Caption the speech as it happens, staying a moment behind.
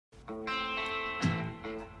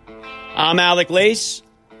I'm Alec Lace.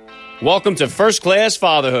 Welcome to First Class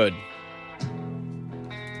Fatherhood.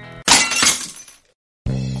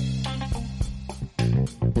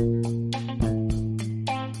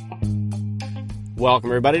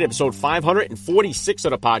 Welcome, everybody, to episode 546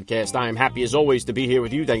 of the podcast. I am happy, as always, to be here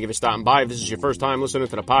with you. Thank you for stopping by. If this is your first time listening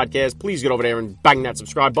to the podcast, please get over there and bang that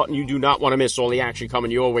subscribe button. You do not want to miss all the action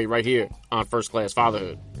coming your way right here on First Class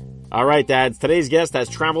Fatherhood. All right, dads, today's guest has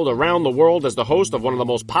traveled around the world as the host of one of the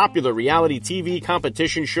most popular reality TV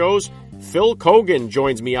competition shows. Phil Keoghan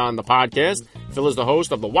joins me on the podcast. Phil is the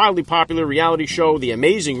host of the wildly popular reality show The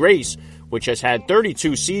Amazing Race, which has had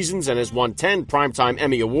 32 seasons and has won 10 Primetime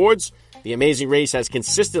Emmy Awards. The Amazing Race has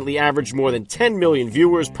consistently averaged more than 10 million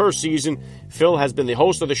viewers per season. Phil has been the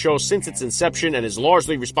host of the show since its inception and is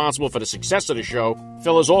largely responsible for the success of the show.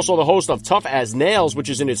 Phil is also the host of Tough as Nails, which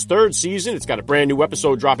is in its third season. It's got a brand new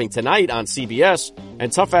episode dropping tonight on CBS.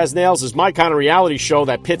 And Tough as Nails is my kind of reality show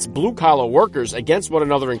that pits blue-collar workers against one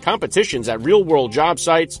another in competitions at real-world job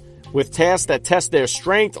sites with tasks that test their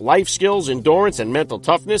strength, life skills, endurance, and mental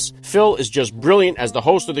toughness. Phil is just brilliant as the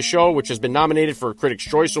host of the show, which has been nominated for a Critics'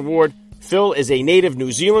 Choice Award. Phil is a native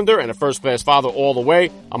New Zealander and a first-class father all the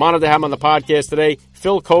way. I'm honored to have him on the podcast today.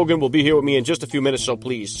 Phil Keoghan will be here with me in just a few minutes, so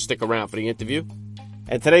please stick around for the interview.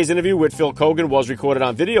 And today's interview with Phil Keoghan was recorded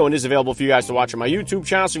on video and is available for you guys to watch on my YouTube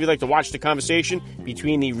channel. So if you'd like to watch the conversation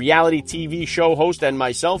between the reality TV show host and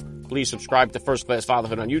myself, please subscribe to First Class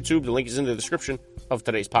Fatherhood on YouTube. The link is in the description of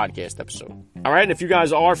today's podcast episode. All right, and if you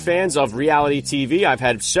guys are fans of reality TV, I've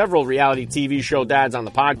had several reality TV show dads on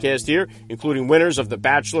the podcast here, including winners of The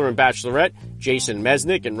Bachelor and Bachelorette, Jason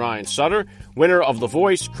Mesnick and Ryan Sutter, winner of The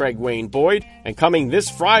Voice, Craig Wayne Boyd, and coming this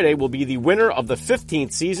Friday will be the winner of the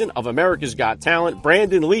 15th season of America's Got Talent,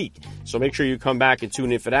 Brandon Leak. So make sure you come back and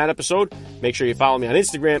tune in for that episode. Make sure you follow me on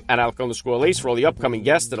Instagram at Alec_Lace for all the upcoming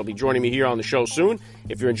guests that'll be joining me here on the show soon.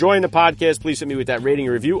 If you're enjoying the podcast, please hit me with that rating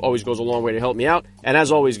and review. Always goes a long way to help me out. And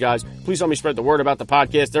as always, guys, please help me spread the word about the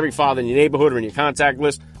podcast. Every father in your neighborhood or in your contact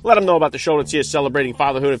list, let them know about the show that's here celebrating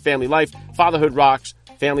fatherhood and family life. Fatherhood rocks,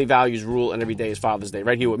 family values rule, and every day is Father's Day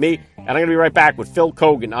right here with me. And I'm going to be right back with Phil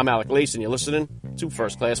Keoghan. I'm Alec Lace, and you're listening to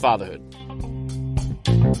First Class Fatherhood.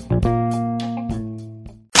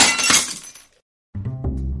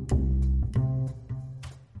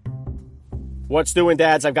 What's doing,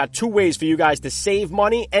 dads? I've got two ways for you guys to save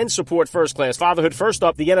money and support First Class Fatherhood. First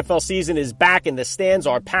up, the NFL season is back and the stands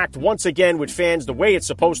are packed once again with fans the way it's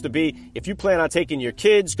supposed to be. If you plan on taking your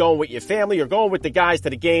kids, going with your family, or going with the guys to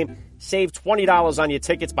the game, save $20 on your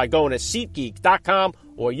tickets by going to SeatGeek.com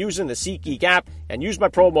or using the SeatGeek app and use my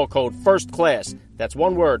promo code FIRSTCLASS. That's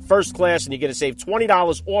one word, First Class, and you're going to save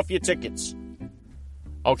 $20 off your tickets.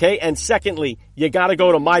 Okay, and secondly, you got to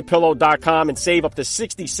go to MyPillow.com and save up to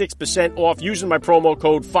 66% off using my promo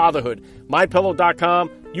code FATHERHOOD.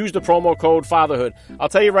 MyPillow.com, use the promo code FATHERHOOD. I'll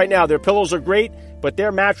tell you right now, their pillows are great, but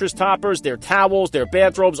their mattress toppers, their towels, their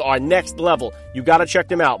bathrobes are next level. You got to check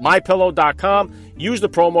them out. MyPillow.com, use the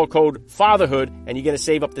promo code FATHERHOOD, and you're going to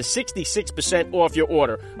save up to 66% off your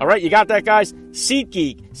order. All right, you got that, guys?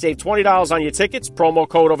 SeatGeek, save $20 on your tickets, promo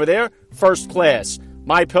code over there, First Class.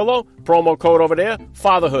 My Pillow, promo code over there,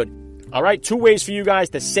 Fatherhood. All right, two ways for you guys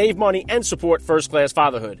to save money and support First Class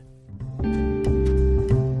Fatherhood.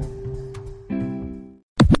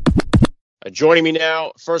 Joining me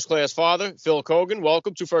now, First Class Father, Phil Keoghan.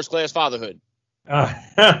 Welcome to First Class Fatherhood.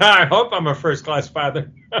 I hope I'm a first class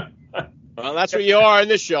father. Well, that's what you are in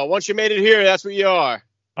this show. Once you made it here, that's what you are.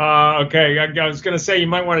 Okay, I was going to say you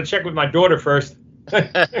might want to check with my daughter first.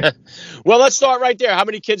 Well, let's start right there. How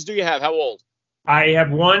many kids do you have? How old? I have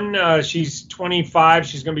one. She's 25.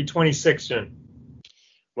 She's going to be 26 soon.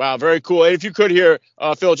 Wow, very cool. And if you could here,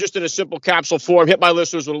 Phil, just in a simple capsule form, hit my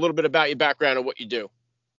listeners with a little bit about your background and what you do.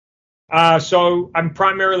 So I'm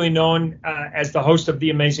primarily known as the host of The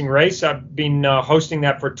Amazing Race. I've been hosting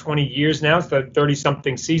that for 20 years now. It's the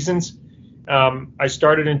 30-something seasons. I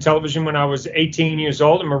started in television when I was 18 years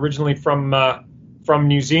old. I'm originally from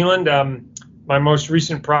New Zealand. My most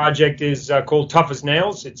recent project is called Tough as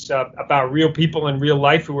Nails. It's about real people in real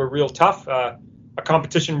life who are real tough, a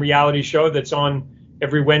competition reality show that's on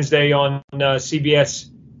every Wednesday on CBS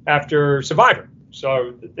after Survivor.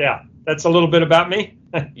 So, yeah, that's a little bit about me.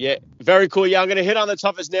 Yeah, very cool. Yeah, I'm going to hit on the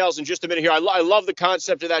Tough as Nails in just a minute here. I love the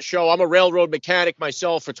concept of that show. I'm a railroad mechanic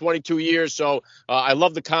myself for 22 years, so I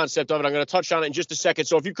love the concept of it. I'm going to touch on it in just a second.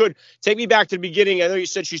 So if you could take me back to the beginning. I know you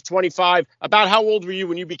said she's 25. About how old were you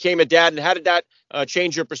when you became a dad, and how did that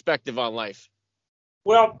change your perspective on life?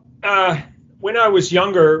 Well, when I was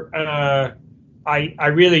younger, I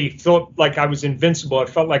really thought like I was invincible. I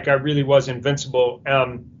felt like I really was invincible.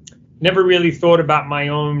 Never really thought about my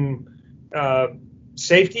own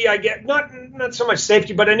safety, I get. Not so much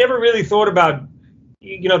safety, but I never really thought about,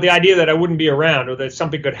 the idea that I wouldn't be around or that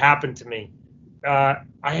something could happen to me. I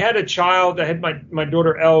had a child. I had my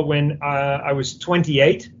daughter Elle when I was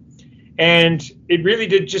 28, and it really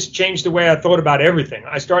did just change the way I thought about everything.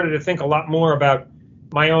 I started to think a lot more about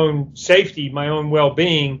my own safety, my own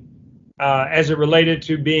well-being, as it related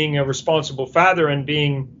to being a responsible father and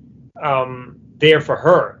being there for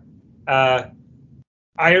her. I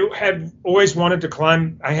had always wanted to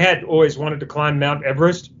climb Mount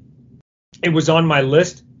Everest. It was on my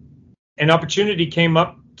list. An opportunity came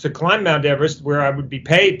up to climb Mount Everest where I would be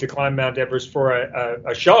paid to climb Mount Everest for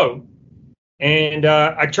a show. And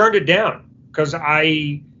I turned it down because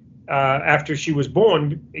after she was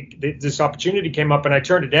born, this opportunity came up and I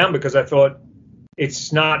turned it down because I thought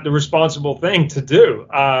it's not the responsible thing to do.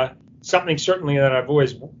 Something certainly that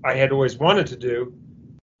I had always wanted to do.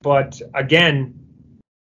 But again,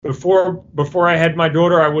 before I had my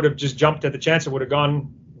daughter, I would have just jumped at the chance. I would have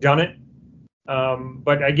done it.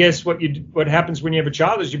 But I guess what happens when you have a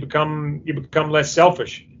child is you become less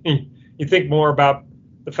selfish. You think more about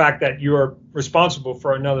the fact that you're responsible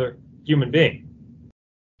for another human being.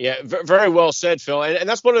 Yeah, very well said, Phil. And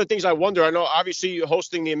that's one of the things I wonder. I know, obviously,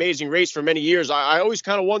 hosting The Amazing Race for many years, I always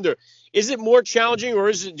kind of wonder, is it more challenging,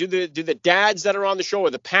 or do the dads that are on the show or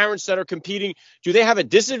the parents that are competing, do they have a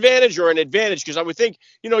disadvantage or an advantage? Because I would think,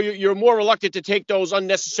 you're more reluctant to take those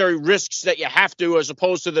unnecessary risks that you have to, as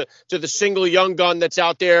opposed to the single young gun that's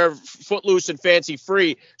out there, footloose and fancy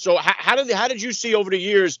free. So how did you see over the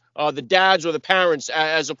years the dads or the parents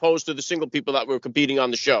as opposed to the single people that were competing on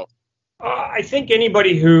the show? I think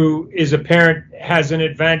anybody who is a parent has an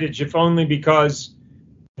advantage, if only because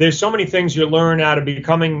there's so many things you learn out of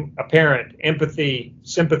becoming a parent: empathy,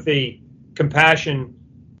 sympathy, compassion,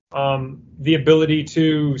 the ability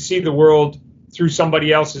to see the world through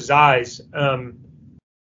somebody else's eyes.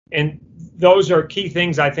 And those are key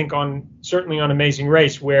things, I think, certainly on Amazing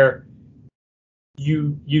Race, where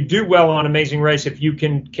you do well on Amazing Race if you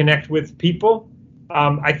can connect with people.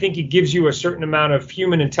 I think it gives you a certain amount of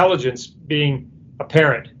human intelligence being a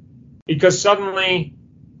parent, because suddenly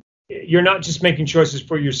you're not just making choices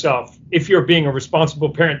for yourself. If you're being a responsible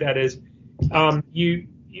parent, that is,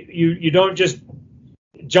 you don't just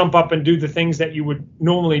jump up and do the things that you would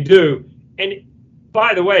normally do. And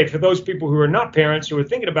by the way, for those people who are not parents, who are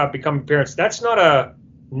thinking about becoming parents, that's not a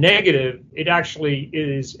negative. It actually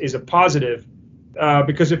is a positive,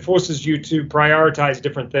 because it forces you to prioritize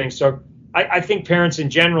different things. So I think parents in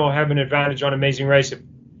general have an advantage on Amazing Race,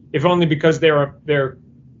 if only because it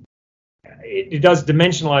does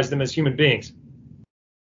dimensionalize them as human beings.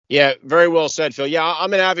 Yeah, very well said, Phil. Yeah,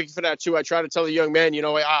 I'm an advocate for that too. I try to tell the young men,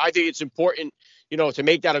 I think it's important, to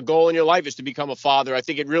make that a goal in your life is to become a father. I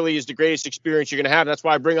think it really is the greatest experience you're going to have. That's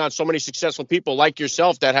why I bring on so many successful people like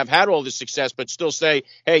yourself that have had all this success, but still say,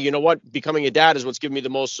 hey, you know what? Becoming a dad is what's given me the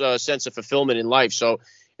most sense of fulfillment in life. So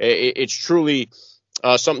it's truly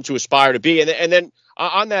something to aspire to be. And then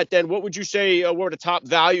on that, then, what would you say were the top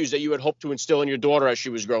values that you had hoped to instill in your daughter as she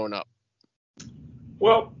was growing up?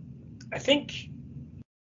 Well, I think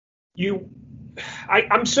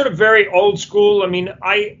I'm sort of very old school. I mean,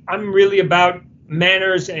 I'm really about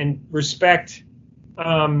manners and respect.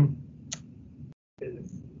 I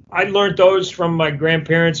learned those from my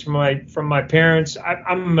grandparents, from my parents.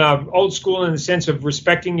 I'm old school in the sense of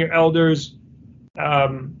respecting your elders.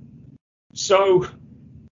 So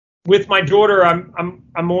with my daughter,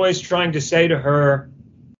 I'm always trying to say to her,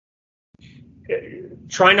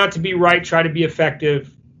 try not to be right, try to be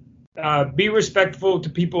effective, be respectful to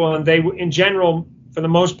people, and they, in general, for the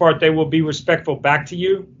most part, they will be respectful back to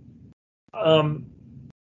you.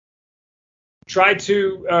 Try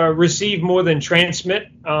to receive more than transmit.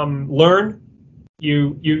 Learn.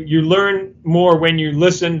 You learn more when you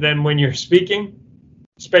listen than when you're speaking,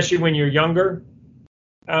 especially when you're younger.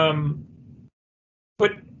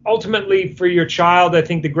 But ultimately, for your child, I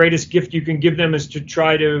think the greatest gift you can give them is to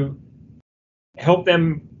try to help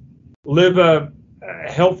them live a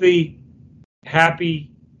healthy,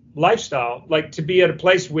 happy lifestyle, like to be at a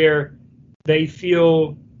place where they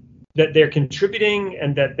feel that they're contributing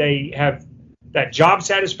and that they have that job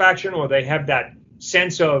satisfaction, or they have that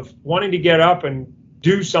sense of wanting to get up and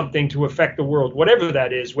do something to affect the world, whatever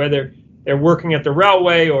that is, whether they're working at the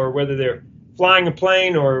railway or whether they're flying a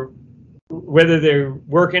plane or whether they're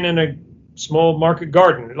working in a small market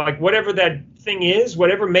garden, like whatever that thing is,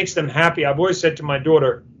 whatever makes them happy. I've always said to my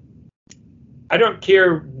daughter, I don't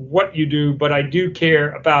care what you do, but I do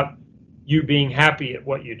care about you being happy at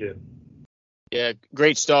what you do. Yeah,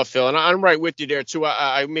 great stuff, Phil. And I'm right with you there too.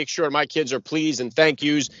 I make sure my kids are pleased and thank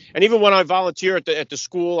yous. And even when I volunteer at the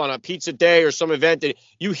school on a pizza day or some event, that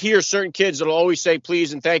you hear certain kids that'll always say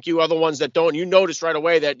please and thank you, other ones that don't. You notice right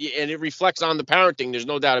away that, and it reflects on the parenting. There's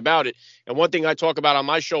no doubt about it. And one thing I talk about on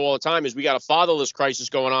my show all the time is we got a fatherless crisis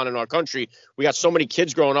going on in our country. We got so many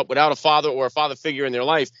kids growing up without a father or a father figure in their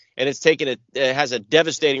life, and it has a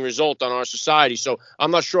devastating result on our society. So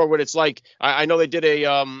I'm not sure what it's like. I know they did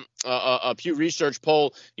a Pew Research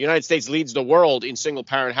poll. The United States leads the world in single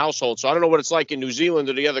parent households. So I don't know what it's like in New Zealand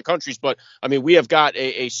or the other countries, but I mean, we have got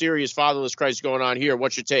a serious fatherless crisis going on here.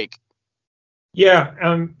 What's your take? Yeah.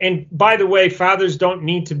 And by the way, father figures don't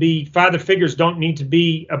need to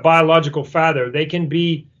be a biological father. They can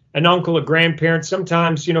be an uncle, a grandparent.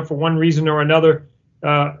 Sometimes, for one reason or another,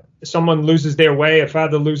 someone loses their way, a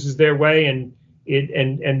father loses their way, and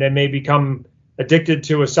they may become addicted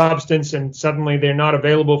to a substance, and suddenly they're not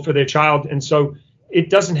available for their child. And so it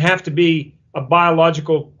doesn't have to be a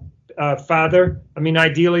biological father. I mean,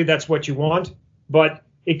 ideally, that's what you want, but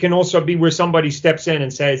it can also be where somebody steps in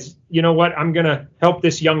and says, you know what, I'm going to help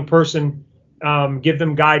this young person, give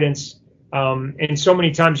them guidance. And so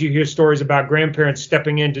many times you hear stories about grandparents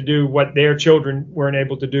stepping in to do what their children weren't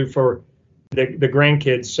able to do for the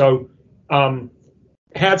grandkids. So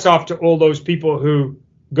hats off to all those people who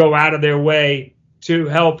go out of their way to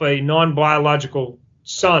help a non-biological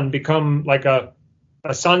son become like a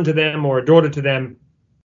son to them or a daughter to them,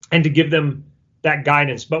 and to give them that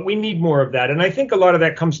guidance. But we need more of that. And I think a lot of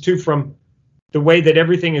that comes too from the way that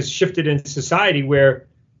everything is shifted in society, where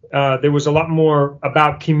there was a lot more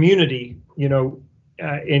about community,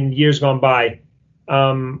 in years gone by,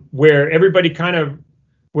 where everybody kind of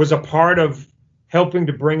was a part of helping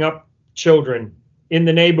to bring up children in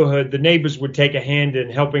the neighborhood. The neighbors would take a hand in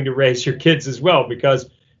helping to raise your kids as well, because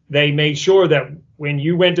they made sure that when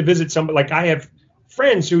you went to visit somebody, like I have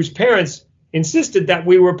friends whose parents insisted that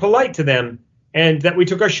we were polite to them and that we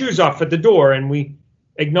took our shoes off at the door and we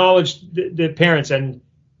acknowledged the parents. And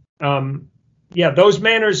those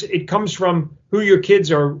manners, it comes from who your kids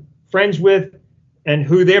are friends with and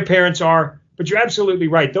who their parents are. But you're absolutely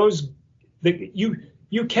right.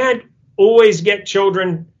 You can't always get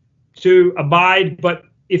children to abide, but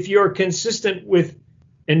if you're consistent with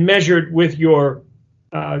and measured with your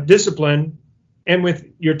discipline and with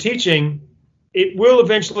your teaching, it will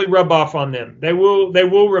eventually rub off on them. They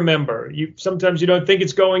will remember. Sometimes you don't think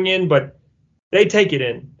it's going in, but they take it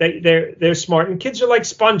in. They're smart, and kids are like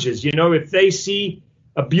sponges. If they see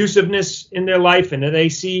abusiveness in their life and then they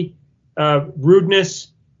see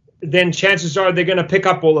rudeness, then chances are they're going to pick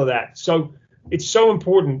up all of that. So it's so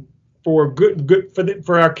important for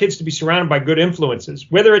for our kids to be surrounded by good influences,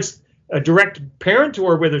 whether it's a direct parent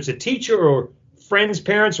or whether it's a teacher or friends'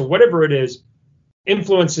 parents or whatever it is.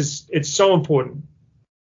 Influence it's so important.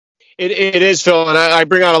 It is, Phil, and I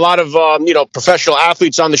bring on a lot of professional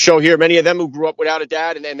athletes on the show here. Many of them who grew up without a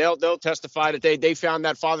dad, and they'll testify that they found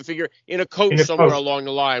that father figure in a coach somewhere along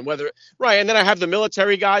the line. And then I have the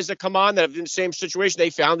military guys that come on that have been in the same situation. They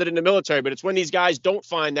found it in the military, but it's when these guys don't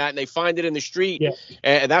find that and they find it in the street,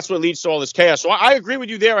 and that's what leads to all this chaos. So I agree with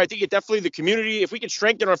you there. I think it definitely the community. If we can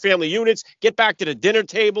strengthen our family units, get back to the dinner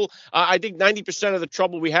table, I think 90% of the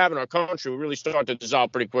trouble we have in our country will really start to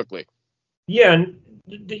dissolve pretty quickly. Yeah, and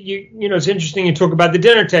it's interesting you talk about the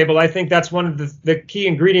dinner table. I think that's one of the key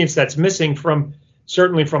ingredients that's missing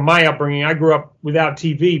certainly from my upbringing. I grew up without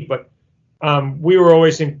TV, but we were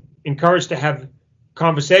always encouraged to have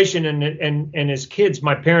conversation. And as kids,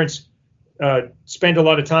 my parents spent a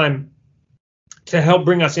lot of time to help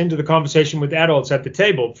bring us into the conversation with adults at the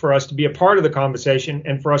table, for us to be a part of the conversation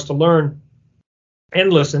and for us to learn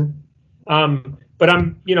and listen. But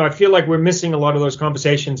I feel like we're missing a lot of those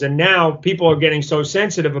conversations. And now people are getting so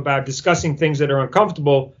sensitive about discussing things that are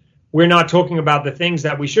uncomfortable. We're not talking about the things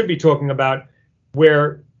that we should be talking about,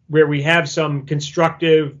 where we have some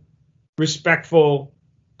constructive, respectful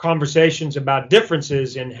conversations about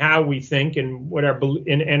differences in how we think and what our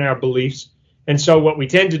beliefs. And so what we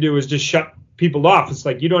tend to do is just shut people off. It's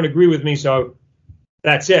like, you don't agree with me, so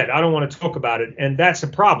that's it. I don't want to talk about it. And that's a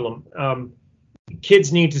problem.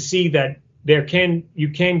 Kids need to see that you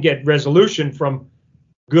can get resolution from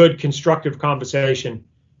good, constructive conversation.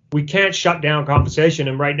 We can't shut down conversation.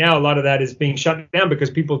 And right now, a lot of that is being shut down because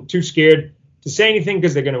people are too scared to say anything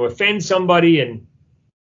because they're going to offend somebody. And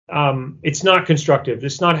it's not constructive.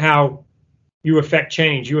 It's not how you affect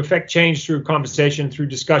change. You affect change through conversation, through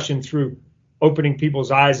discussion, through opening people's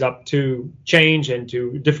eyes up to change and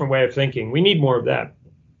to a different way of thinking. We need more of that.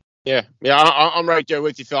 Yeah, I'm right there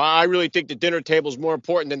with you, Phil. I really think the dinner table is more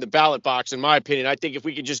important than the ballot box, in my opinion. I think if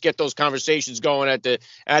we could just get those conversations going at the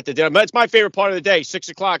dinner, but it's my favorite part of the day. 6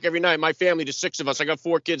 o'clock every night. My family, just six of us. I got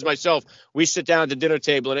four kids myself. We sit down at the dinner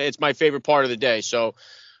table, and it's my favorite part of the day. So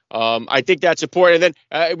I think that's important. And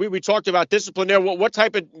then we talked about discipline there. What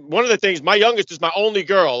type of, one of the things, my youngest is my only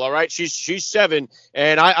girl. All right. She's 7.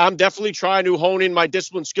 And I'm definitely trying to hone in my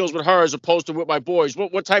discipline skills with her as opposed to with my boys.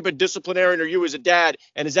 What type of disciplinarian are you as a dad?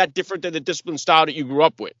 And is that different than the discipline style that you grew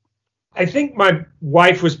up with? I think my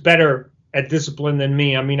wife was better at discipline than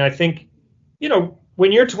me. I mean, I think,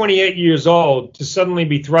 when you're 28 years old, to suddenly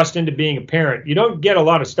be thrust into being a parent, you don't get a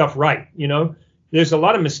lot of stuff right. There's a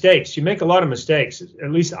lot of mistakes. You make a lot of mistakes.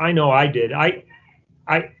 At least I know I did. I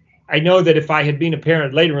know that if I had been a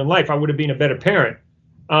parent later in life, I would have been a better parent.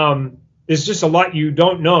 There's just a lot you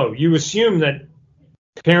don't know. You assume that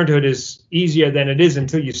parenthood is easier than it is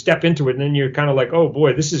until you step into it. And then you're kind of like, oh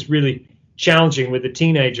boy, this is really challenging with a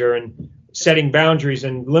teenager and setting boundaries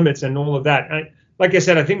and limits and all of that. Like I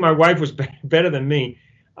said, I think my wife was better than me.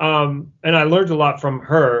 And I learned a lot from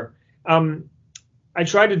her. I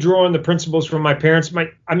tried to draw on the principles from my parents.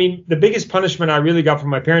 The biggest punishment I really got from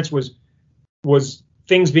my parents was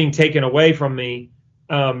things being taken away from me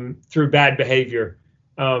through bad behavior.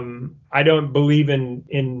 I don't believe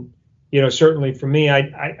in certainly for me,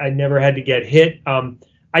 I never had to get hit.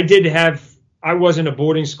 I was in a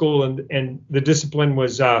boarding school, and the discipline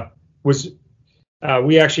was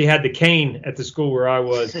we actually had the cane at the school where I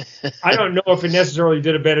was. I don't know if it necessarily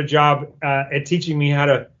did a better job at teaching me how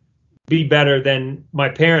to be better than my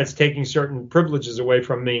parents taking certain privileges away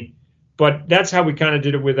from me. But that's how we kind of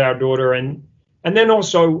did it with our daughter. And then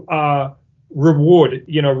also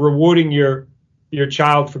rewarding your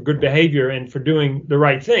child for good behavior and for doing the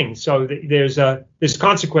right thing. So there's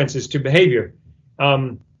consequences to behavior.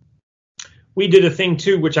 We did a thing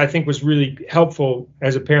too, which I think was really helpful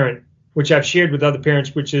as a parent, which I've shared with other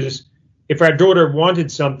parents, which is if our daughter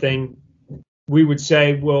wanted something, we would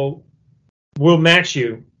say, well, we'll match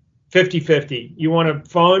you 50-50. You want a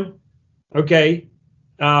phone? Okay.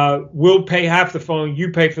 We'll pay half the phone.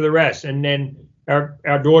 You pay for the rest. And then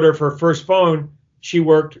our daughter, for her first phone, she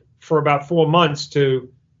worked for about 4 months to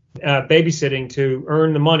babysitting to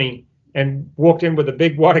earn the money and walked in with a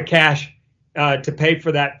big wad of cash to pay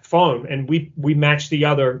for that phone. And we matched the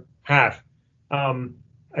other half.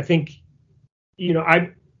 I think, I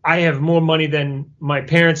have more money than my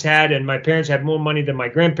parents had, and my parents had more money than my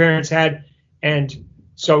grandparents had. And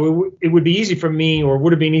so it would be easy for me, or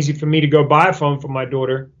would have been easy for me to go buy a phone for my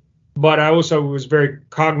daughter. But I also was very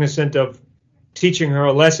cognizant of teaching her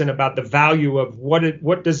a lesson about the value of what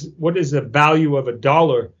is the value of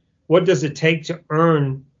 $1? What does it take to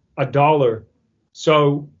earn $1?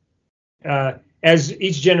 So as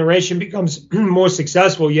each generation becomes more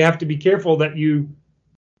successful, you have to be careful that you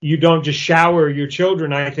don't just shower your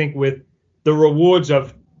children, I think, with the rewards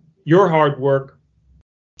of your hard work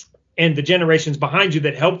and the generations behind you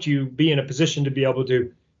that helped you be in a position to be able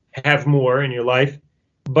to have more in your life,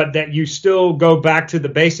 but that you still go back to the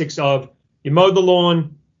basics of you mow the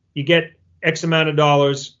lawn, you get X amount of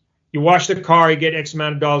dollars, you wash the car, you get X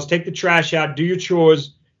amount of dollars, take the trash out, do your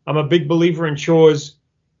chores. I'm a big believer in chores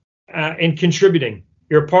and contributing.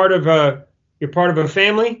 You're part of a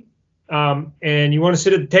family, and you want to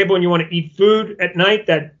sit at the table and you want to eat food at night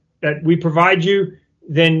that we provide you,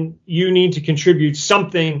 then you need to contribute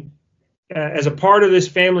something as a part of this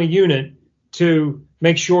family unit to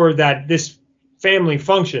make sure that this family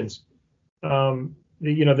functions.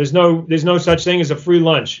 There's no such thing as a free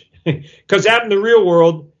lunch, because out in the real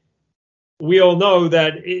world, we all know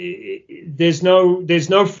that there's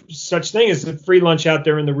no such thing as a free lunch out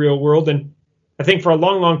there in the real world. And I think for a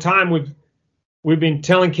long, long time we've been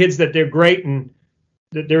telling kids that they're great and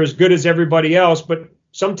that they're as good as everybody else, but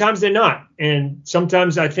sometimes they're not. And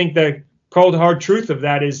sometimes I think the cold hard truth of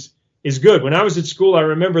that is good. When I was at school, I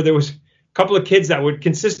remember there was a couple of kids that would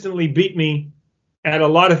consistently beat me at a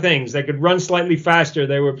lot of things. They could run slightly faster.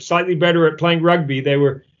 They were slightly better at playing rugby. They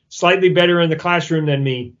were slightly better in the classroom than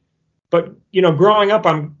me. But, growing up,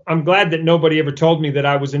 I'm glad that nobody ever told me that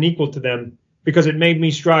I was an equal to them, because it made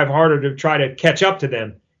me strive harder to try to catch up to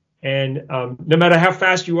them. And no matter how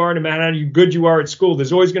fast you are, no matter how good you are at school,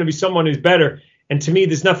 there's always going to be someone who's better. And to me,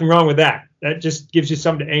 there's nothing wrong with that. That just gives you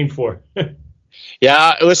something to aim for.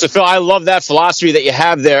 Yeah, listen, Phil, I love that philosophy that you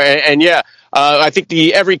have there. And yeah, I think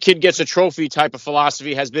the every kid gets a trophy type of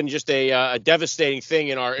philosophy has been just a devastating thing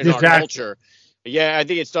in our culture. Yeah, I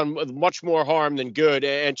think it's done much more harm than good.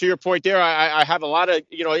 And to your point there, I have a lot of,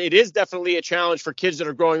 it is definitely a challenge for kids that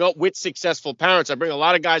are growing up with successful parents. I bring a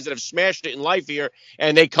lot of guys that have smashed it in life here,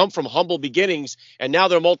 and they come from humble beginnings, and now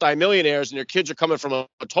they're multimillionaires, and their kids are coming from a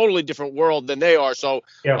totally different world than they are. So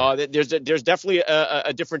Yeah. there's definitely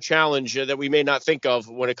a different challenge that we may not think of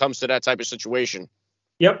when it comes to that type of situation.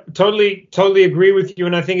 Yep, totally agree with you.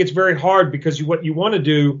 And I think it's very hard because what you want to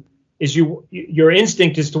do is your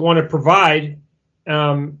instinct is to want to provide,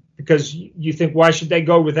 because you think, why should they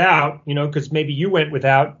go without? Because maybe you went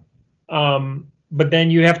without. But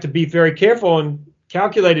then you have to be very careful and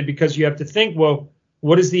calculated, because you have to think, well,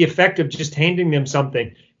 what is the effect of just handing them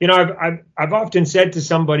something? I've often said to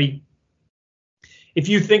somebody, if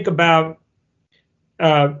you think about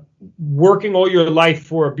working all your life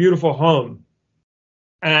for a beautiful home,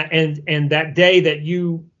 and that day that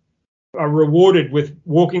you are rewarded with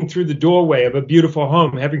walking through the doorway of a beautiful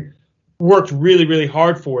home, having worked really, really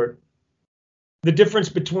hard for it, the difference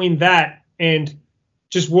between that and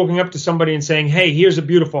just walking up to somebody and saying, hey, here's a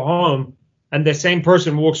beautiful home, and the same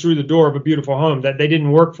person walks through the door of a beautiful home that they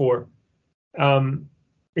didn't work for,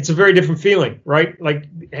 it's a very different feeling, right? Like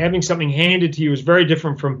having something handed to you is very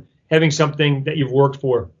different from having something that you've worked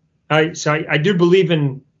for. So I do believe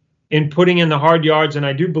in putting in the hard yards, and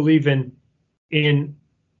I do believe in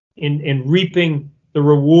reaping the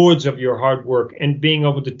rewards of your hard work and being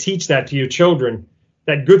able to teach that to your children,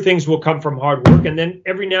 that good things will come from hard work. And then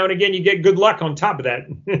every now and again, you get good luck on top of that.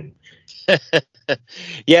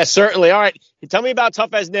 Yeah, certainly. All right. Tell me about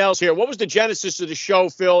Tough as Nails here. What was the genesis of the show,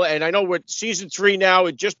 Phil? And I know we're season 3 now.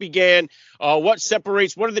 It just began. What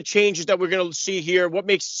are the changes that we're going to see here? What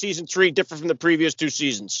makes season 3 different from the previous 2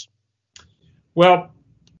 seasons? Well,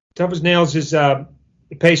 Tough as Nails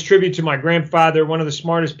it pays tribute to my grandfather, one of the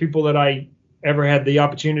smartest people that I ever had the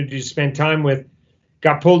opportunity to spend time with.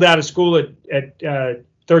 Got pulled out of school at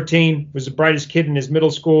 13, was the brightest kid in his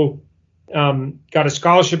middle school, got a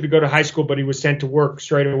scholarship to go to high school, but he was sent to work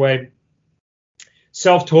straight away.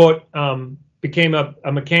 Self-taught, became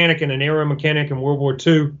a mechanic and an aero mechanic in World War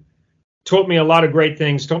II, taught me a lot of great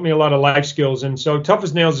things, taught me a lot of life skills. And so Tough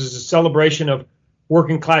as Nails is a celebration of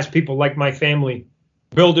working class people like my family,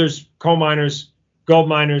 builders, coal miners, gold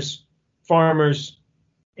miners, farmers,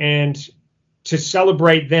 and to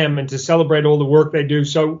celebrate them and to celebrate all the work they do.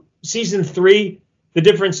 So season 3, the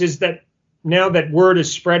difference is that now that word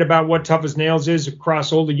is spread about what Tough as Nails is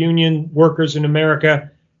across all the union workers in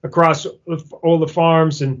America, across all the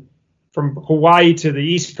farms, and from Hawaii to the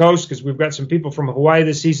East Coast, because we've got some people from Hawaii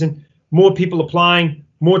this season, more people applying,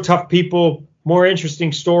 more tough people, more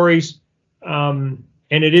interesting stories.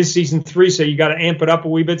 And it is season 3, so you got to amp it up a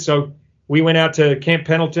wee bit. So we went out to Camp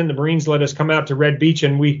Pendleton. The Marines let us come out to Red Beach,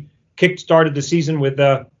 and we kick-started the season with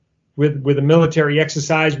a military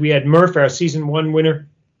exercise. We had Murph, our season 1 winner,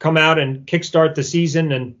 come out and kickstart the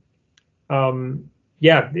season. And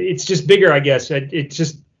it's just bigger, I guess. It's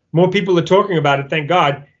just more people are talking about it. Thank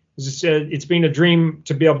God. It's been a dream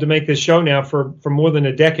to be able to make this show now for more than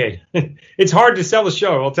a decade. It's hard to sell a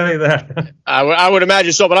show, I'll tell you that. I would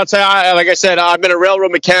imagine so, but I'll tell you, like I said, I've been a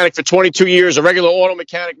railroad mechanic for 22 years, a regular auto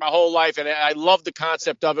mechanic my whole life, and I love the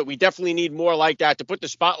concept of it. We definitely need more like that to put the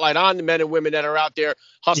spotlight on the men and women that are out there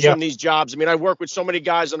hustling these jobs. I mean, I work with so many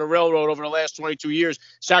guys on the railroad over the last 22 years,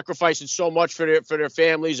 sacrificing so much for their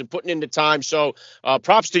families and putting in the time. So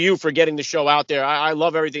props to you for getting the show out there. I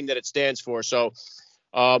love everything that it stands for. So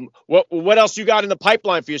what else you got in the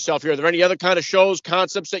pipeline for yourself here? Are there any other kind of shows,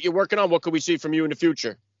 concepts that you're working on? What could we see from you in the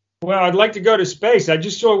future? Well, I'd like to go to space. I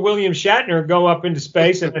just saw William Shatner go up into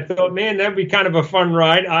space, and I thought, man, that'd be kind of a fun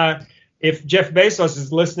ride. If Jeff Bezos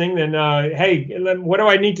is listening, then hey, what do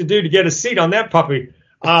I need to do to get a seat on that puppy?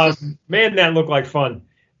 Man, that looked like fun.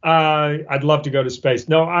 I'd love to go to space.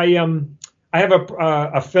 No, I have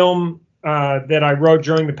a film that I wrote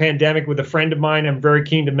during the pandemic with a friend of mine. I'm very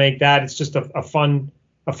keen to make that. It's just a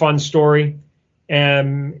fun story.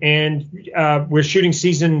 And we're shooting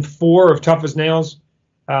season 4 of Tough as Nails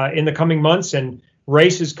in the coming months, and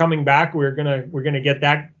Race is coming back. We're gonna get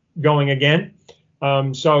that going again.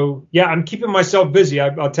 So yeah, I'm keeping myself busy.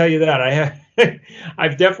 I'll tell you that.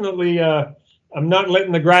 I've definitely I'm not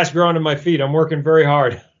letting the grass grow under my feet. I'm working very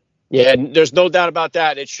hard. Yeah, and there's no doubt about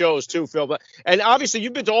that. It shows too, Phil. And obviously,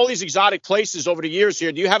 you've been to all these exotic places over the years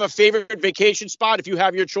here. Do you have a favorite vacation spot if you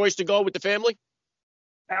have your choice to go with the family?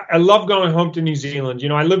 I love going home to New Zealand.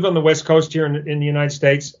 I live on the West Coast here in the United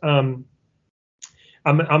States. I'm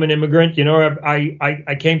an immigrant.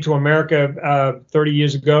 I came to America 30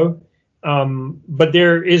 years ago. But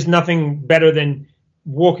there is nothing better than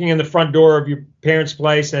walking in the front door of your parents'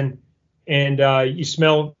 place and you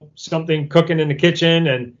smell something cooking in the kitchen,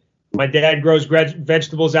 and my dad grows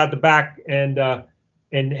vegetables out the back, and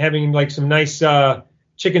having like some nice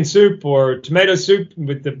chicken soup or tomato soup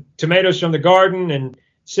with the tomatoes from the garden, and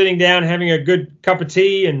sitting down having a good cup of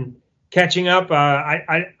tea and catching up.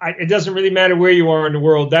 It doesn't really matter where you are in the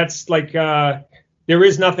world. That's like there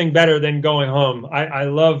is nothing better than going home. I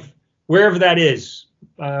love wherever that is.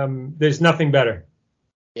 There's nothing better.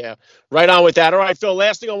 Yeah, right on with that. All right, Phil,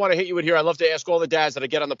 last thing I want to hit you with here, I love to ask all the dads that I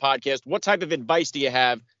get on the podcast, what type of advice do you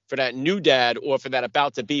have for that new dad or for that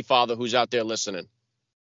about-to-be father who's out there listening?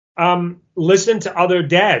 Listen to other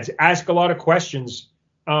dads. Ask a lot of questions.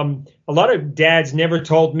 A lot of dads never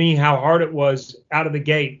told me how hard it was out of the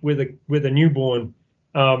gate with a newborn.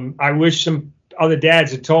 I wish some other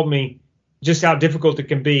dads had told me just how difficult it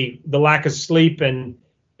can be, the lack of sleep and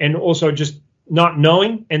also just not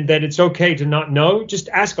knowing, and that it's okay to not know. Just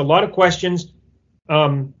ask a lot of questions.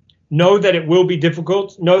 Know that it will be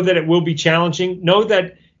difficult. Know that it will be challenging. Know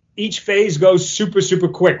that each phase goes super, super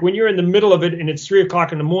quick. When you're in the middle of it and it's 3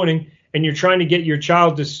 o'clock in the morning and you're trying to get your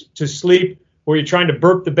child to sleep, or you're trying to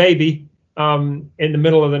burp the baby in the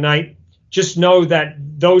middle of the night, just know that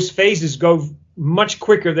those phases go much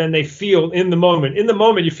quicker than they feel in the moment. In the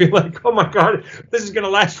moment, you feel like, oh my God, this is going to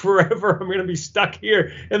last forever. I'm going to be stuck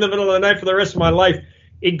here in the middle of the night for the rest of my life.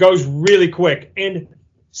 It goes really quick. And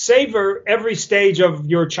savor every stage of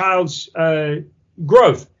your child's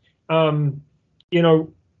growth.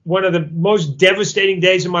 One of the most devastating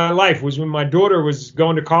days of my life was when my daughter was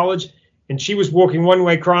going to college, and she was walking one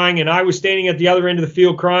way crying, and I was standing at the other end of the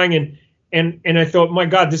field crying. And I thought, my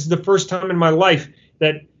God, this is the first time in my life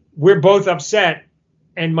that we're both upset,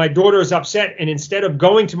 and my daughter is upset. And instead of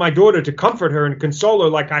going to my daughter to comfort her and console her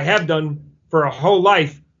like I have done for a whole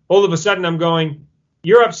life, all of a sudden I'm going,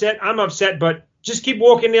 you're upset, I'm upset, but just keep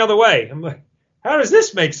walking the other way. I'm like, how does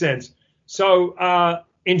this make sense? So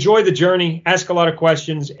enjoy the journey, ask a lot of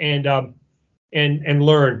questions, and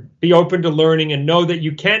learn. Be open to learning, and know that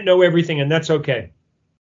you can't know everything, and that's okay.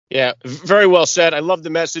 Yeah, very well said. I love the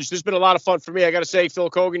message. This has been a lot of fun for me. I got to say, Phil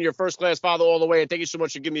Keoghan, you're first-class father all the way, and thank you so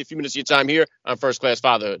much for giving me a few minutes of your time here on First Class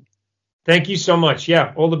Fatherhood. Thank you so much.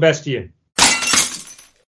 Yeah, all the best to you.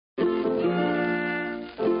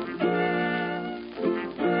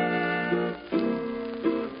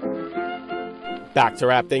 Back to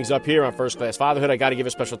wrap things up here on First Class Fatherhood. I got to give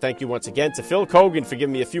a special thank you once again to Phil Keoghan for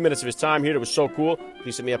giving me a few minutes of his time here. It was so cool.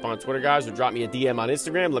 Please hit me up on Twitter, guys, or drop me a DM on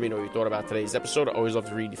Instagram. Let me know what you thought about today's episode. I always love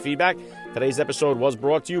to read your feedback. Today's episode was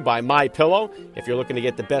brought to you by MyPillow. If you're looking to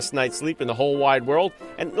get the best night's sleep in the whole wide world,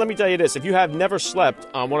 and let me tell you this, if you have never slept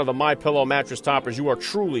on one of the MyPillow mattress toppers, you are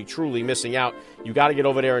truly, truly missing out. You got to get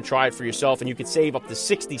over there and try it for yourself, and you can save up to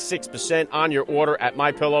 66% on your order at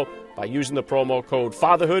MyPillow by using the promo code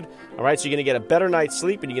FATHERHOOD. All right, so you're going to get a better night's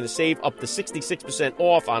sleep, and you're going to save up to 66%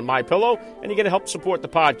 off on MyPillow, and you're going to help support the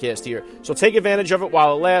podcast here. So take advantage of it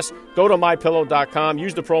while it lasts. Go to MyPillow.com,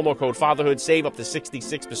 use the promo code FATHERHOOD, save up to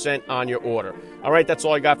 66% on your order. All right, that's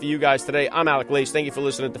all I got for you guys today. I'm Alec Lace. Thank you for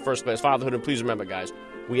listening to First Class Fatherhood, and please remember, guys,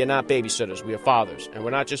 we are not babysitters. We are fathers, and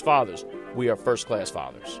we're not just fathers. We are first-class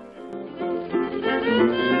fathers.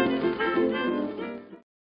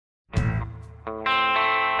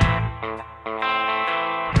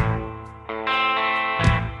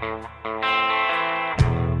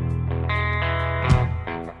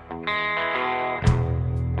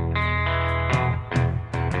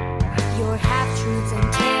 Your half-truths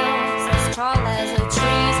and tales as tall as a trees,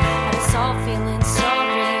 had us all feeling so